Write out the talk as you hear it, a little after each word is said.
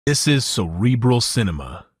This is Cerebral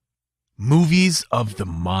Cinema. Movies of the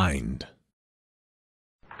mind.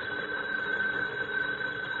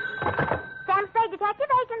 Sam Spade Detective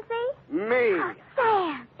Agency? Me. Oh,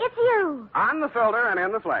 Sam, it's you. On the filter and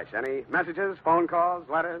in the flesh. Any messages, phone calls,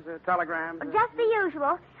 letters, telegrams? Just the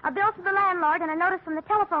usual. A bill from the landlord and a notice from the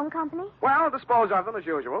telephone company. Well, dispose of them as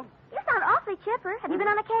usual. You sound awfully chipper. Have you been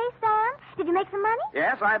on a case, Sam? Did you make some money?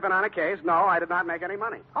 Yes, I've been on a case. No, I did not make any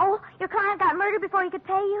money. Oh, your client got murdered before he could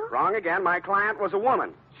pay you? Wrong again. My client was a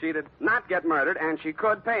woman. She did not get murdered, and she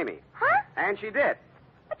could pay me. Huh? And she did.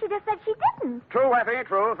 But you just said she didn't. True, Effie,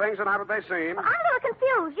 true. Things are not what they seem. Well, I'm a little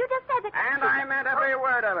confused. You just said that... And I meant every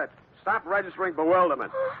word of it. Stop registering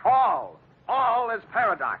bewilderment. All is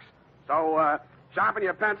paradox. So, sharpen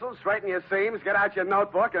your pencils, straighten your seams, get out your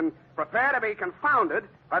notebook, and prepare to be confounded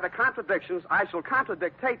by the contradictions I shall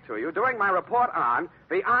contradictate to you during my report on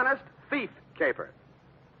the honest thief caper.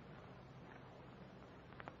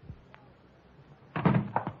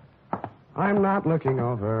 I'm not looking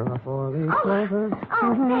over for the clover.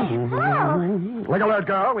 Oh, Sam, hello. Look alert,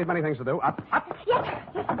 girl. We've many things to do. Up. Yes.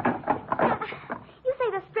 You say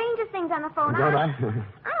the strangest things on the phone. Good, I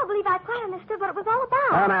don't believe I quite understood what it was all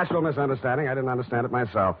about. An actual misunderstanding. I didn't understand it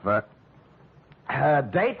myself.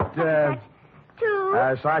 Date?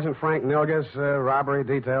 Two. Sergeant Frank Nilgus, robbery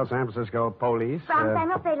detail, San Francisco police. From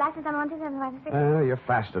Samuel Spade, license on 12756. You're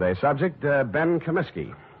fast today. Subject, Ben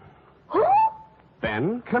Comiskey. Who?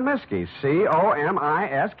 Ben Comiskey. Comiski. Sam.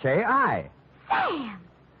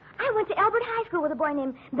 I went to Albert High School with a boy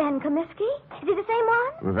named Ben Comiskey. Is he the same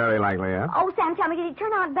one? Very likely, yeah. Oh, Sam, tell me, did he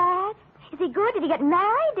turn out bad? Is he good? Did he get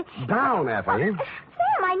married? Down, Effie. Sam,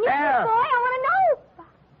 I knew There. this boy. I want to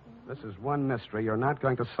know. This is one mystery you're not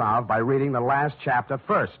going to solve by reading the last chapter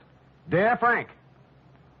first. Dear Frank,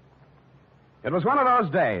 it was one of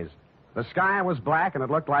those days. The sky was black and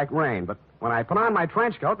it looked like rain, but when I put on my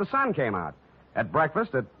trench coat, the sun came out. At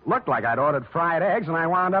breakfast, it looked like I'd ordered fried eggs, and I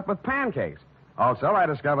wound up with pancakes. Also, I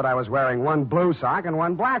discovered I was wearing one blue sock and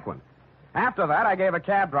one black one. After that, I gave a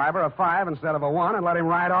cab driver a 5 instead of a 1 and let him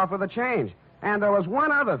ride off with the change. And there was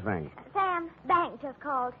one other thing. Sam, bank just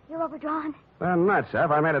called. You're overdrawn. They're nuts,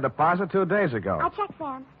 Ev. I made a deposit 2 days ago. I checked,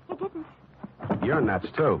 Sam. You didn't. You're nuts,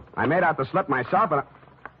 too. I made out the slip myself, and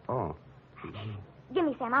Oh. Give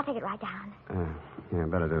me, Sam. I'll take it right down. Yeah,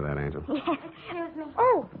 better do that, Angel. Yes. Excuse me.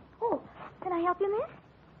 Oh. Can I help you,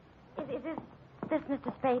 miss? Is this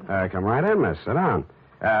Mr. Spade? Come right in, miss. Sit down.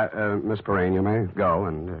 Miss Perrine, you may go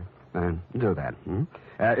and do that.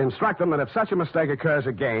 Instruct them that if such a mistake occurs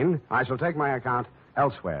again, I shall take my account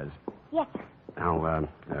elsewhere. Yes, sir. Now,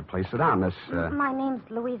 please sit down, Miss... My name's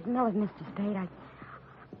Louise Miller, Mr. Spade.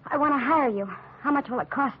 I want to hire you. How much will it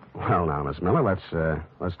cost? Well, now, Miss Miller,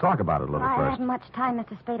 let's talk about it a little I first. haven't much time,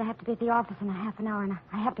 Mr. Spade. I have to be at the office in a half an hour, and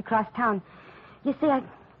I have to cross town. You see,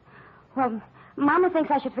 Well, Mama thinks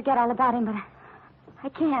I should forget all about him, but I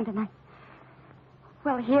can't, and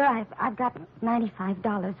Well, here, I've got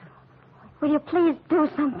 $95. Will you please do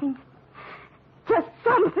something? Just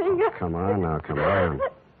something. Come on now, come on.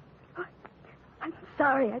 I'm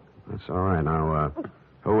sorry. That's all right. Now,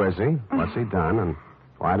 who is he? What's he done? And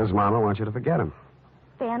why does Mama want you to forget him?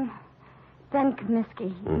 Ben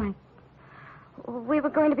Comiskey. We were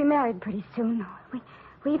going to be married pretty soon.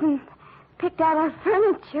 We even picked out our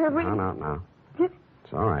furniture. No.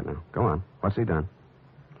 It's all right now. Go on. What's he done?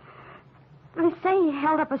 They say he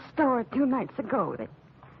held up a store 2 nights ago.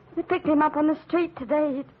 They picked him up on the street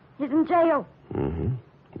today. He's in jail. Mm-hmm.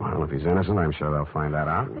 Well, if he's innocent, I'm sure they'll find that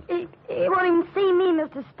out. He won't even see me,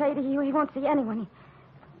 Mr. Spade. He won't see anyone.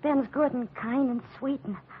 Ben's good and kind and sweet,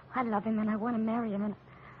 and I love him, and I want to marry him, and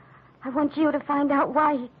I want you to find out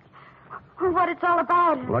why, what it's all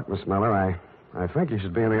about. Look, Miss Miller, I think you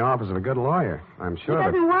should be in the office of a good lawyer. I'm sure He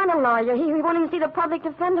doesn't want a lawyer. He won't even see the public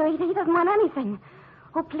defender. He doesn't want anything.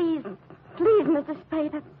 Oh, please, Mr.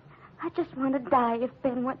 Spade. I just want to die if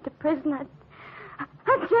Ben went to prison.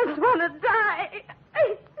 I just want to die.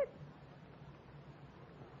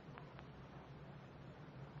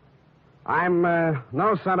 I'm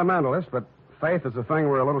no sentimentalist, but faith is a thing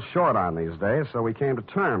we're a little short on these days, so we came to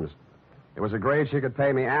terms. It was agreed she could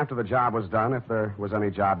pay me after the job was done if there was any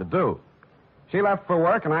job to do. She left for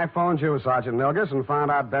work, and I phoned you, Sergeant Nilgus, and found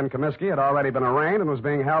out Ben Comiskey had already been arraigned and was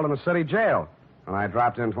being held in the city jail. When I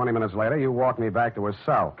dropped in 20 minutes later, you walked me back to his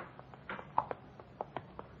cell.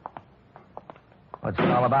 What's it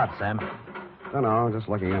all about, Sam? Don't know, just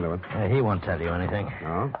looking into it. He won't tell you anything.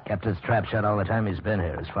 No? Kept his trap shut all the time he's been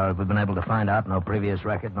here. As far as we've been able to find out, no previous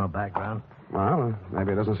record, no background. Well,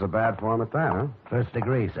 maybe it isn't so bad for him at that, huh? First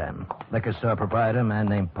degree, Sam. Liquor store proprietor, a man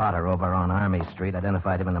named Potter over on Army Street,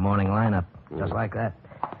 identified him in the morning lineup. Just like that.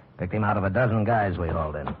 Picked him out of a dozen guys we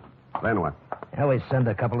hauled in. Then what? Yeah, we send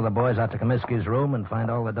a couple of the boys out to Comiskey's room and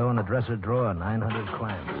find all the dough in the dresser drawer, 900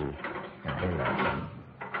 clams. Yeah, here you are, son.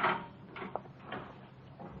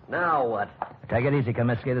 Now what? Take it easy,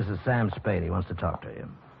 Comiskey. This is Sam Spade. He wants to talk to you.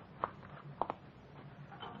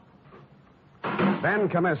 Ben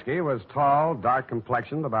Comiskey was tall,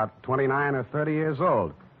 dark-complexioned, about 29 or 30 years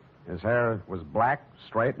old. His hair was black,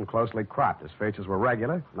 straight, and closely cropped. His features were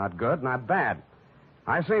regular, not good, not bad.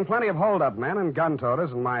 I've seen plenty of hold-up men and gun-toters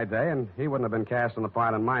in my day, and he wouldn't have been cast in the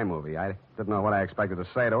part in my movie. I didn't know what I expected to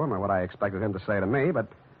say to him or what I expected him to say to me, but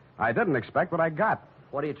I didn't expect what I got.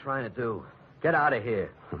 What are you trying to do? Get out of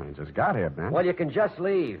here. I just got here, Ben. Well, you can just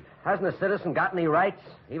leave. Hasn't a citizen got any rights,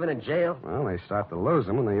 even in jail? Well, they start to lose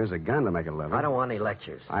them when they use a gun to make a living. I don't want any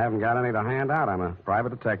lectures. I haven't got any to hand out. I'm a private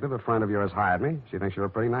detective. A friend of yours hired me. She thinks you're a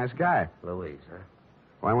pretty nice guy. Louise, huh?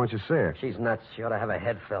 Why won't you see her? She's nuts. She ought to have a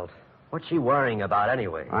head felt. What's she worrying about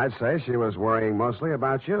anyway? I'd say she was worrying mostly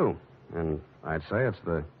about you. And I'd say it's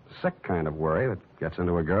the sick kind of worry that gets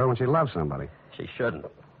into a girl when she loves somebody. She shouldn't.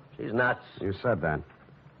 She's nuts. You said that.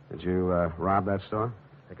 Did you rob that store?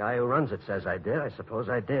 The guy who runs it says I did. I suppose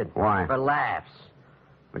I did. Why? For laughs.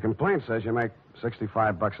 The complaint says you make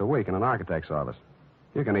 $65 a week in an architect's office.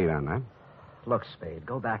 You can eat on that. Look, Spade,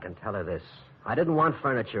 go back and tell her this. I didn't want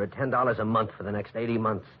furniture at $10 a month for the next 80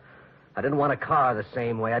 months. I didn't want a car the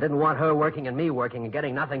same way. I didn't want her working and me working and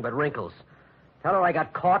getting nothing but wrinkles. Tell her I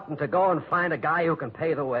got caught and to go and find a guy who can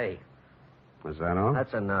pay the way. Is that all?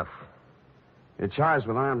 That's enough. You're charged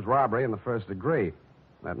with armed robbery in the first degree.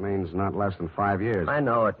 That means not less than 5 years. I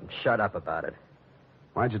know it. Shut up about it.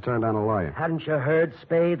 Why'd you turn down a lawyer? Hadn't you heard,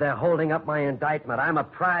 Spade? They're holding up my indictment. I'm a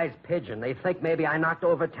prize pigeon. They think maybe I knocked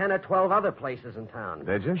over 10 or 12 other places in town.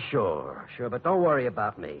 Did you? Sure, but don't worry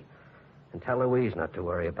about me. And tell Louise not to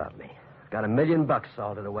worry about me. I've got $1 million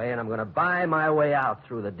salted away, and I'm going to buy my way out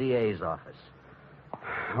through the DA's office.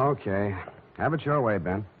 Okay. Have it your way,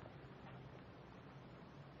 Ben.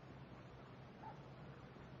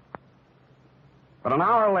 But an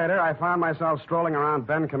hour later, I found myself strolling around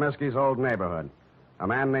Ben Comiskey's old neighborhood. A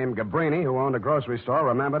man named Gabrini, who owned a grocery store,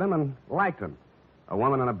 remembered him and liked him. A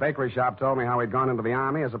woman in a bakery shop told me how he'd gone into the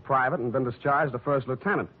Army as a private and been discharged a first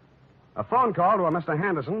lieutenant. A phone call to a Mr.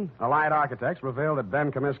 Henderson, Allied Architects, revealed that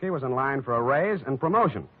Ben Comiskey was in line for a raise and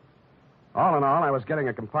promotion. All in all, I was getting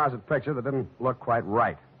a composite picture that didn't look quite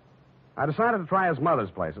right. I decided to try his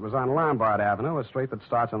mother's place. It was on Lombard Avenue, a street that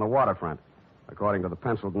starts on the waterfront. According to the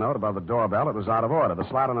penciled note above the doorbell, it was out of order. The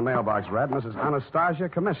slot on the mailbox read, Mrs. Anastasia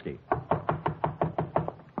Comiskey.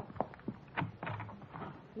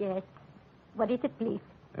 Yes. What is it, please?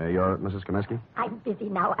 You're Mrs. Comiskey? I'm busy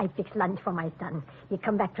now. I fix lunch for my son. He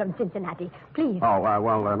come back from Cincinnati. Please.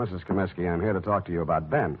 Mrs. Comiskey, I'm here to talk to you about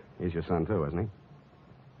Ben. He's your son, too, isn't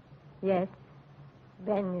he? Yes.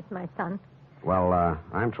 Ben is my son. Well,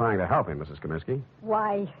 I'm trying to help him, Mrs. Comiskey.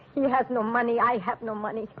 Why? He has no money. I have no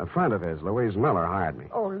money. A friend of his, Louise Miller, hired me.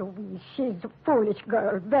 Oh, Louise, she's a foolish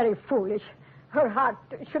girl. Very foolish. Her heart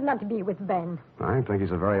should not be with Ben. I think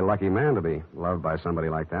he's a very lucky man to be loved by somebody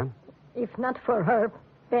like that. If not for her,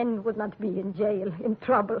 Ben would not be in jail, in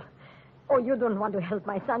trouble. Oh, you don't want to help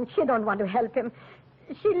my son. She don't want to help him.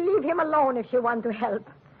 She'll leave him alone if she want to help.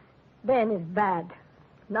 Ben is bad.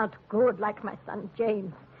 Not good like my son,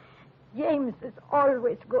 James. James is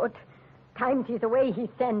always good. Times he's away, he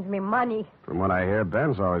sends me money. From what I hear,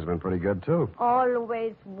 Ben's always been pretty good, too.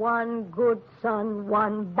 Always one good son,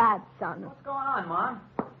 one bad son. What's going on, Mom?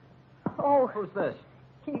 Oh, Who's this?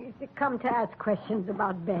 he's come to ask questions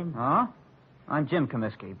about Ben. Huh? I'm Jim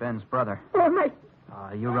Comiskey, Ben's brother. Oh, my...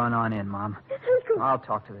 You run on in, Mom. I'll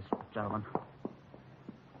talk to this gentleman.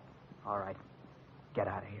 All right. Get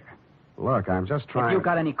out of here. Look, I'm just trying... If you've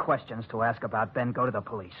got any questions to ask about Ben, go to the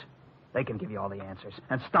police. They can give you all the answers.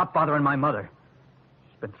 And stop bothering my mother.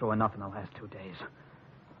 She's been through enough in the last 2 days.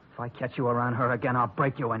 If I catch you around her again, I'll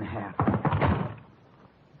break you in half.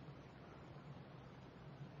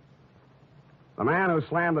 The man who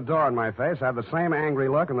slammed the door in my face had the same angry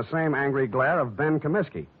look and the same angry glare of Ben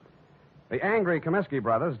Comiskey. The angry Comiskey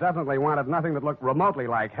brothers definitely wanted nothing that looked remotely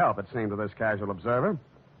like help, it seemed to this casual observer.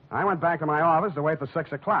 I went back to my office to wait for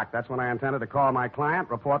 6 o'clock. That's when I intended to call my client,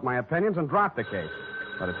 report my opinions, and drop the case.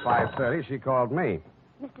 But at 5:30, she called me.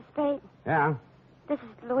 Mr. Spade, Yeah? this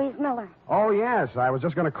is Louise Miller. Oh, yes. I was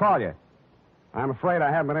just going to call you. I'm afraid I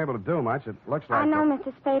haven't been able to do much. It looks like... I know,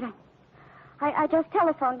 Mr. Spade. I just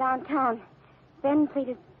telephoned downtown. Ben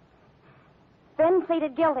pleaded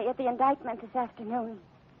guilty at the indictment this afternoon.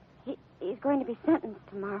 He's going to be sentenced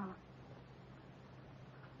tomorrow.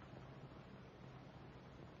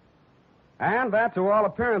 And that, to all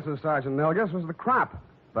appearances, Sergeant Milgus, was the crop.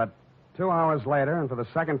 But 2 hours later, and for the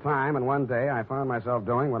second time in one day, I found myself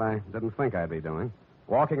doing what I didn't think I'd be doing.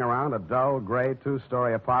 Walking around a dull, gray,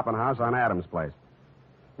 2-story apartment house on Adams Place.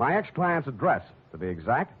 My ex-client's address, to be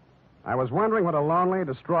exact. I was wondering what a lonely,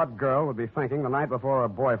 distraught girl would be thinking the night before her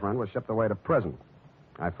boyfriend was shipped away to prison.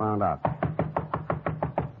 I found out.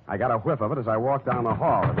 I got a whiff of it as I walked down the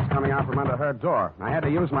hall. It was coming out from under her door. I had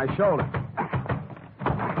to use my shoulder.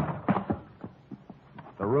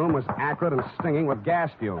 The room was acrid and stinging with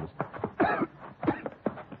gas fumes.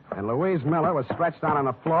 And Louise Miller was stretched out on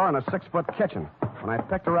the floor in a 6-foot kitchen. When I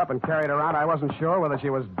picked her up and carried her out, I wasn't sure whether she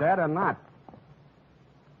was dead or not.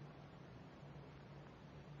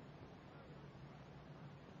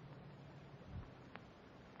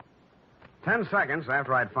 Ten seconds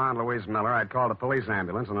after I'd found Louise Miller, I'd called a police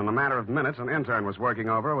ambulance, and in a matter of minutes, an intern was working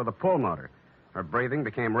over her with a pull motor. Her breathing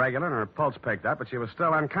became regular and her pulse picked up, but she was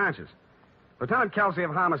still unconscious. Lieutenant Kelsey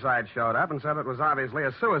of Homicide showed up and said it was obviously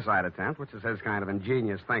a suicide attempt, which is his kind of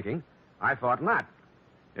ingenious thinking. I thought not.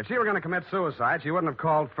 If she were going to commit suicide, she wouldn't have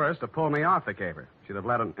called first to pull me off the caper. She'd have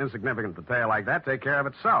let an insignificant detail like that take care of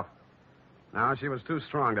itself. No, she was too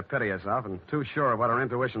strong to pity herself and too sure of what her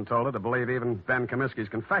intuition told her to believe even Ben Comiskey's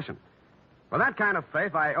confession. With that kind of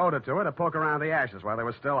faith, I owed it to her to poke around the ashes while they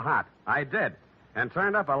were still hot. I did, and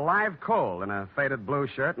turned up a live coal in a faded blue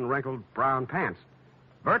shirt and wrinkled brown pants.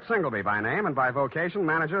 Bert Singleby by name and by vocation,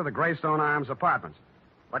 manager of the Greystone Arms Apartments.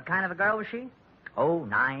 What kind of a girl was she? Oh,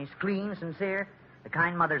 nice, clean, sincere. The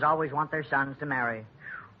kind mothers always want their sons to marry.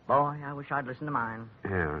 Boy, I wish I'd listened to mine.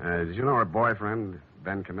 Yeah, did you know her boyfriend,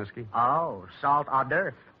 Ben Comiskey? Oh, salt hors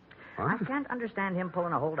d'oeuvre. Huh? I can't understand him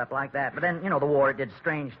pulling a hold-up like that. But then, the war did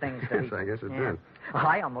strange things to Yes, I guess it did.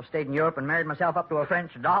 I almost stayed in Europe and married myself up to a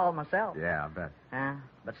French doll myself. Yeah, I bet.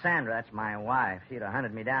 But Sandra, that's my wife. She'd have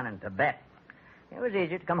hunted me down in Tibet. It was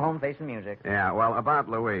easier to come home facing music. Yeah, well, about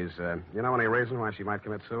Louise, you know any reason why she might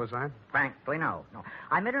commit suicide? Frankly, no.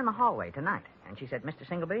 I met her in the hallway tonight, and she said, Mr.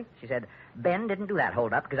 Singleby, she said, Ben didn't do that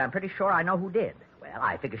hold-up because I'm pretty sure I know who did. Well,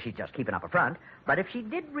 I figure she's just keeping up a front. But if she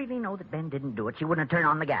did really know that Ben didn't do it, she wouldn't have turned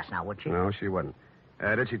on the gas now, would she? No, she wouldn't.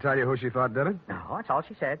 Did she tell you who she thought did it? No, that's all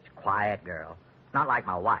she said. She's a quiet girl. Not like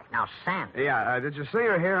my wife. Now, Sandra. Yeah, did you see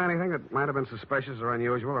or hear anything that might have been suspicious or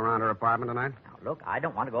unusual around her apartment tonight? Now, look, I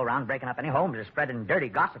don't want to go around breaking up any homes or spreading dirty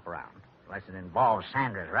gossip around. Unless it involves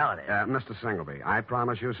Sandra's relatives. Mr. Singleby, I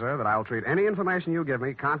promise you, sir, that I'll treat any information you give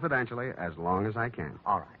me confidentially as long as I can.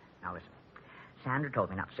 All right. Now, listen. Sandra told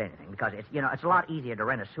me not to say anything because it's a lot easier to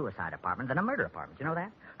rent a suicide apartment than a murder apartment. You know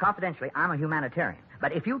that? Confidentially, I'm a humanitarian.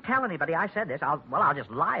 But if you tell anybody I said this, I'll just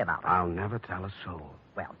lie about it. I'll never tell a soul.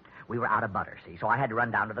 Well, we were out of butter, see, so I had to run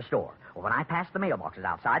down to the store. Well, when I passed the mailboxes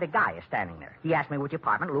outside, a guy is standing there. He asked me which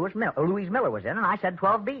apartment Louise Miller was in, and I said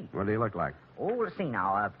 12B. What do you look like? Oh, let's see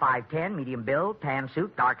now. 5'10", medium build, tan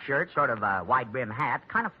suit, dark shirt, sort of wide-brim hat,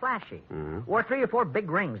 kind of flashy. Mm-hmm. Wore 3 or 4 big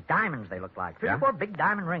rings, diamonds they looked like. 3 or 4 big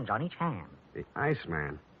diamond rings on each hand. The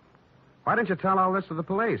Iceman. Why didn't you tell all this to the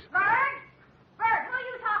police? Bert, who are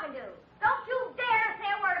you talking to? Don't you dare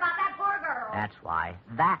say a word about that poor girl. That's why.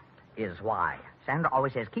 That is why. Sandra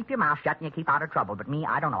always says, keep your mouth shut and you keep out of trouble. But me,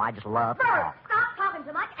 I don't know. I just love to Bert, talk. stop talking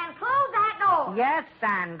too much and close that door. Yes,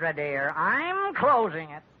 Sandra, dear. I'm closing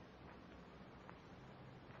it.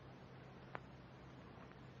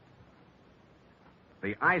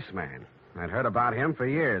 The Iceman. I'd heard about him for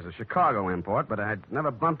years, a Chicago import, but I'd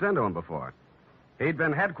never bumped into him before. He'd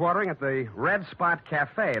been headquartering at the Red Spot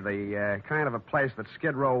Cafe, the kind of a place that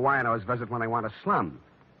Skid Row winos visit when they want to slum.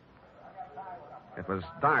 It was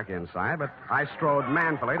dark inside, but I strode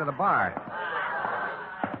manfully to the bar.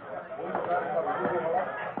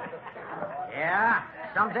 Yeah,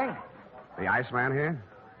 something? The Iceman here?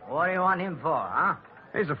 What do you want him for, huh?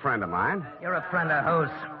 He's a friend of mine. You're a friend of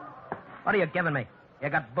whose? What are you giving me? You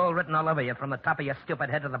got bull written all over you, from the top of your stupid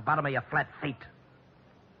head to the bottom of your flat feet.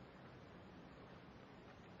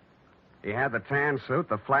 He had the tan suit,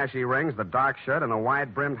 the flashy rings, the dark shirt, and the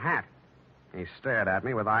wide-brimmed hat. He stared at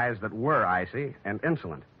me with eyes that were icy and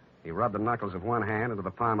insolent. He rubbed the knuckles of one hand into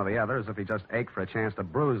the palm of the other as if he just ached for a chance to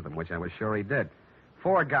bruise them, which I was sure he did.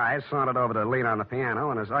 4 guys sauntered over to lean on the piano,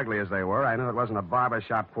 and as ugly as they were, I knew it wasn't a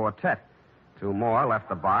barbershop quartet. 2 more left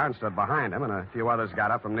the bar and stood behind him, and a few others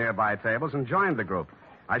got up from nearby tables and joined the group.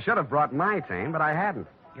 I should have brought my team, but I hadn't.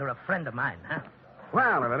 You're a friend of mine, huh?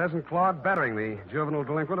 Well, if it isn't Claude Bettering, the juvenile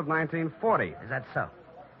delinquent of 1940. Is that so?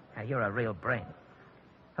 Now, you're a real brain.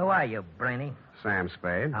 Who are you, Brainy? Sam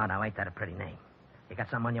Spade. Oh, now, ain't that a pretty name? You got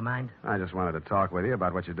something on your mind? I just wanted to talk with you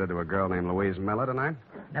about what you did to a girl named Louise Miller tonight.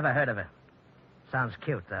 Never heard of her. Sounds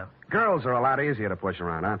cute, though. Girls are a lot easier to push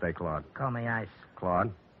around, aren't they, Claude? Call me Ice.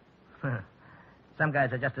 Claude? Some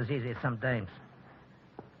guys are just as easy as some dames.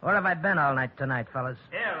 Where have I been all night tonight, fellas?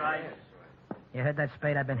 Here, Ice. You heard that,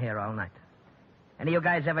 Spade? I've been here all night. Any of you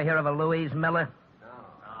guys ever hear of a Louise Miller?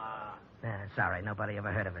 No. Sorry, nobody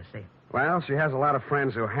ever heard of her, see? Well, she has a lot of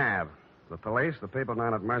friends who have. The police, the people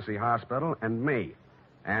down at Mercy Hospital, and me.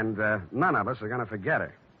 And none of us are going to forget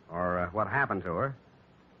her. Or what happened to her.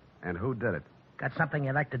 And who did it. Got something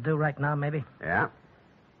you'd like to do right now, maybe? Yeah.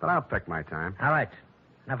 But I'll pick my time. All right.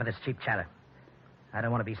 Enough of this cheap chatter. I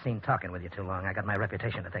don't want to be seen talking with you too long. I got my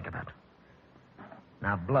reputation to think about.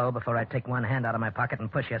 Now blow before I take one hand out of my pocket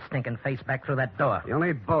and push your stinking face back through that door. You'll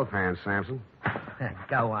need both hands, Samson.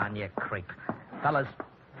 Go on, you creep. Fellas.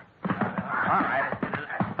 All right.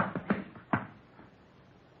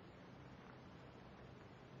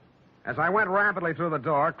 As I went rapidly through the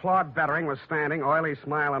door, Claude Bettering was standing, oily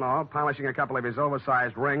smile and all, polishing a couple of his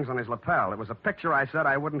oversized rings on his lapel. It was a picture I said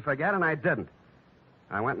I wouldn't forget, and I didn't.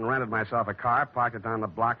 I went and rented myself a car, parked it down the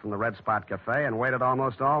block from the Red Spot Cafe, and waited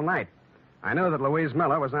almost all night. I knew that Louise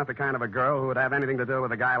Miller was not the kind of a girl who would have anything to do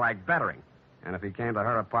with a guy like Bettering. And if he came to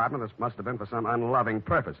her apartment, this must have been for some unloving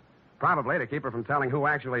purpose. Probably to keep her from telling who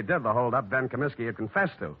actually did the holdup Ben Comiskey had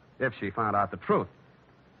confessed to, if she found out the truth.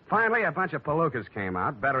 Finally, a bunch of palookas came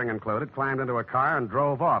out, Bettering included, climbed into a car and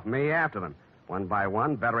drove off, me after them. One by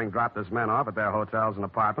one, Bettering dropped his men off at their hotels and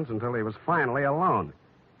apartments until he was finally alone.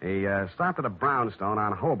 He stopped at a brownstone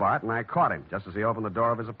on Hobart, and I caught him just as he opened the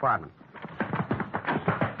door of his apartment.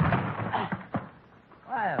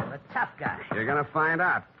 Well, the tough guy. You're going to find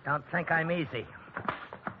out. Don't think I'm easy.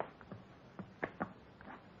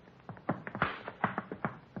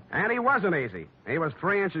 And he wasn't easy. He was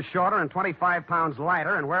 3 inches shorter and 25 pounds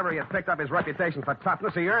lighter, and wherever he had picked up his reputation for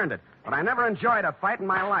toughness, he earned it. But I never enjoyed a fight in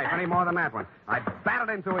my life any more than that one. I batted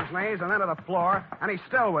him to his knees and then to the floor, and he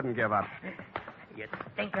still wouldn't give up. You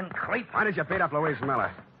stinking creep. Why did you beat up Louise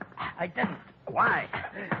Miller? I didn't. Why?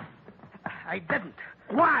 I didn't.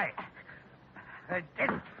 Why? I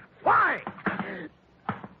didn't. Why?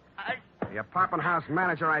 The apartment house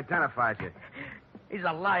manager identified you. He's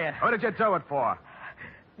a liar. Who did you do it for?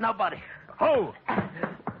 Nobody. Who?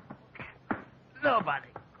 Nobody.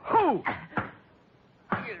 Who?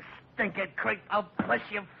 You stinking creep. I'll push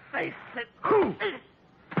your face. Who?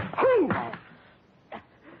 Who?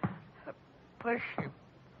 Push your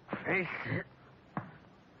face.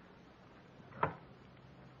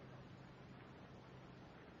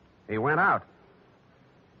 He went out.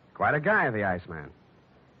 Quite a guy, the Iceman.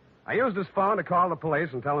 I used his phone to call the police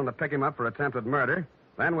and tell them to pick him up for attempted murder.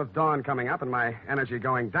 Then, with dawn coming up and my energy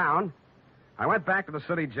going down, I went back to the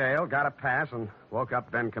city jail, got a pass, and woke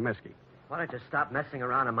up Ben Comiskey. Why don't you stop messing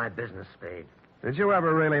around in my business, Spade? Did you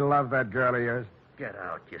ever really love that girl of yours? Get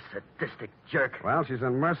out, you sadistic jerk. Well, she's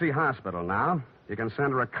in Mercy Hospital now. You can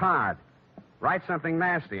send her a card. Write something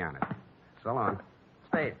nasty on it. So long.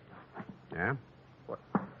 Spade, Yeah?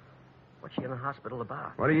 what's she in the hospital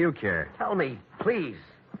about? What do you care? Tell me, please.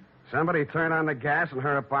 Somebody turned on the gas in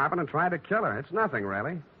her apartment and tried to kill her. It's nothing,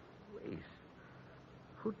 really. Please.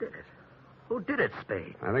 Who did it? Who did it,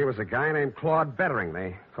 Spade? I think it was a guy named Claude Bettering.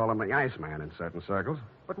 They call him the Iceman in certain circles.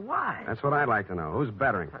 But why? That's what I'd like to know. Who's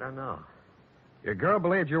Bettering? I don't know. Your girl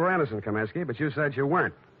believed you were innocent, Comiskey, but you said you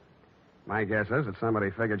weren't. My guess is that somebody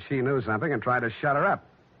figured she knew something and tried to shut her up.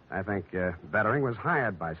 I think Bettering was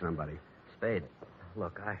hired by somebody. Spade,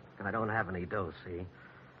 look, I don't have any dough, see?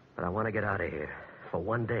 But I want to get out of here. For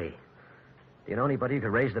one day. Do you know anybody who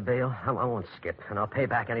could raise the bail? I won't skip, and I'll pay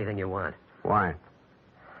back anything you want. Why?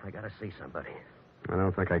 I got to see somebody. I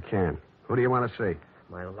don't think I can. Who do you want to see?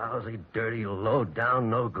 My lousy, dirty, low-down,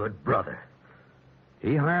 no-good brother.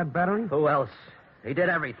 He hired Bettering? Who else? He did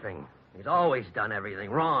everything. He's always done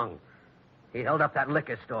everything wrong. He held up that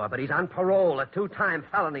liquor store, but he's on parole, a 2-time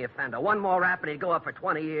felony offender. One more rap and he'd go up for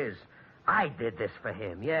 20 years. I did this for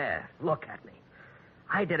him, yeah. Look at me.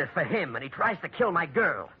 I did it for him, and he tries to kill my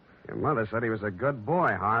girl. Your mother said he was a good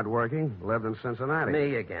boy, hard-working, lived in Cincinnati.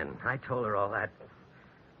 Me again. I told her all that.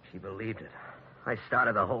 She believed it. I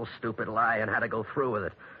started the whole stupid lie and had to go through with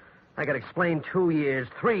it. I could explain 2 years,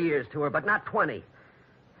 3 years to her, but not 20.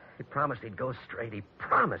 He promised he'd go straight. He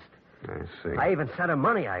promised. I see. I even sent her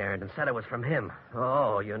money I earned and said it was from him.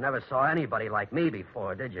 Oh, you never saw anybody like me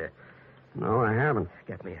before, did you? No, I haven't.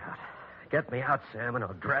 Get me out. Get me out, Sam, and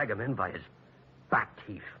I'll drag him in by his back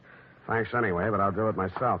teeth. Thanks anyway, but I'll do it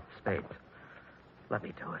myself. Spade, let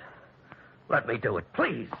me do it. Let me do it,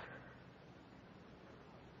 please.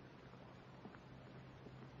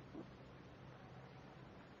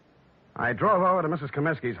 I drove over to Mrs.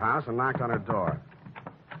 Comiskey's house and knocked on her door.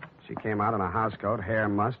 She came out in a housecoat, hair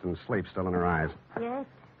mussed, and sleep still in her eyes. Yes?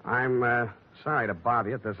 I'm sorry to bother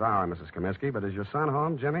you at this hour, Mrs. Comiskey, but is your son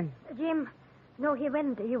home, Jimmy? Jim, no, he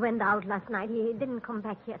went out last night. He didn't come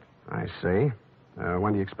back yet. I see.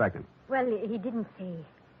 When do you expect him? Well, he didn't say.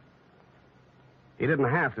 He didn't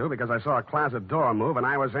have to because I saw a closet door move and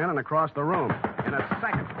I was in and across the room. In a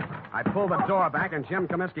second, I pulled the door back and Jim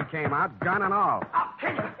Comiskey came out, gun and all. I'll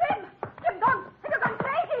kill you. Jim, don't! You've gone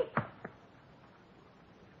crazy!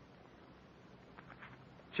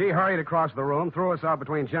 She hurried across the room, threw herself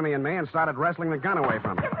between Jimmy and me, and started wrestling the gun away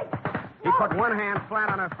from me. He put one hand flat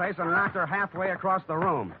on her face and knocked her halfway across the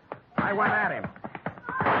room. I went at him.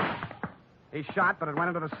 He shot, but it went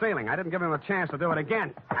into the ceiling. I didn't give him a chance to do it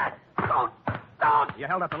again. Don't! You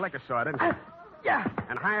held up the liquor store, didn't you? Yeah.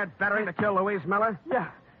 And hired Bettering to kill Louise Miller? Yeah.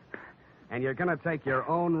 And you're going to take your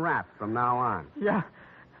own rap from now on. Yeah.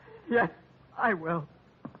 Yes, I will.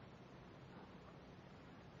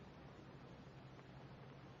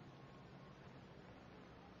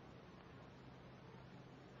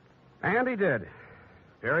 And he did.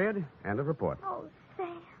 Period. End of report. Oh,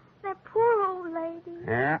 Sam, that poor old lady.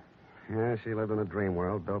 Yeah, she lived in a dream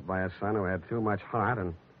world built by a son who had too much heart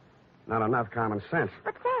and not enough common sense.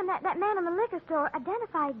 But, Sam, that man in the liquor store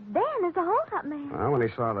identified Ben as the hold-up man. Well, when he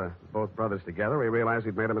saw the both brothers together, he realized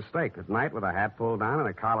he'd made a mistake. At night, with a hat pulled down and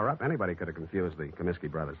a collar up, anybody could have confused the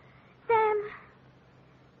Comiskey brothers. Sam,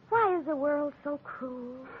 why is the world so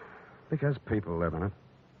cruel? Because people live in it.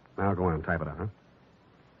 Now, go on, type it up, huh?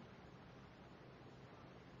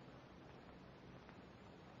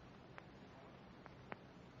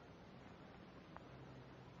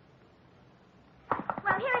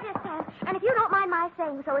 Well, here it is, Sam. And if you don't mind my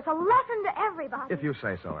saying so, it's a lesson to everybody. If you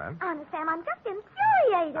say so, Ed. Honest, Sam, I'm just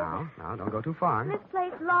infuriated. No, don't go too far.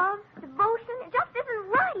 Misplaced love, devotion, it just isn't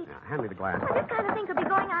right. Now, hand me the glass. Well, this kind of thing could be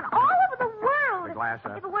going on all over the world. The glass,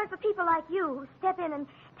 If it weren't for people like you who step in and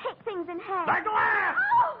take things in hand. The glass!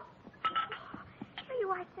 Oh! Here you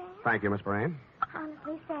are, Sam. Thank you, Miss Brain.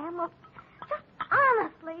 Honestly, Sam, well, just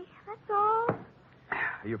honestly, that's all.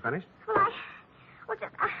 Are you finished? Well,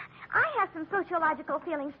 I have some sociological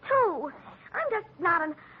feelings, too. I'm just not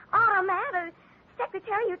an automat or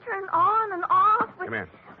secretary you turn on and off with... Come here.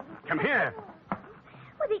 Come here.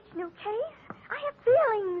 With each new case, I have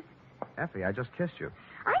feelings. Effie, I just kissed you.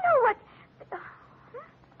 I know what...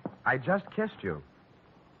 I just kissed you.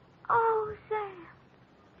 Oh, Sam.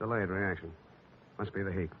 Delayed reaction. Must be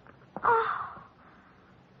the heat. Oh.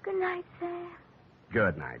 Good night, Sam.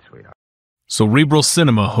 Good night, sweetheart. Cerebral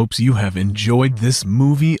Cinema hopes you have enjoyed this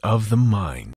movie of the mind.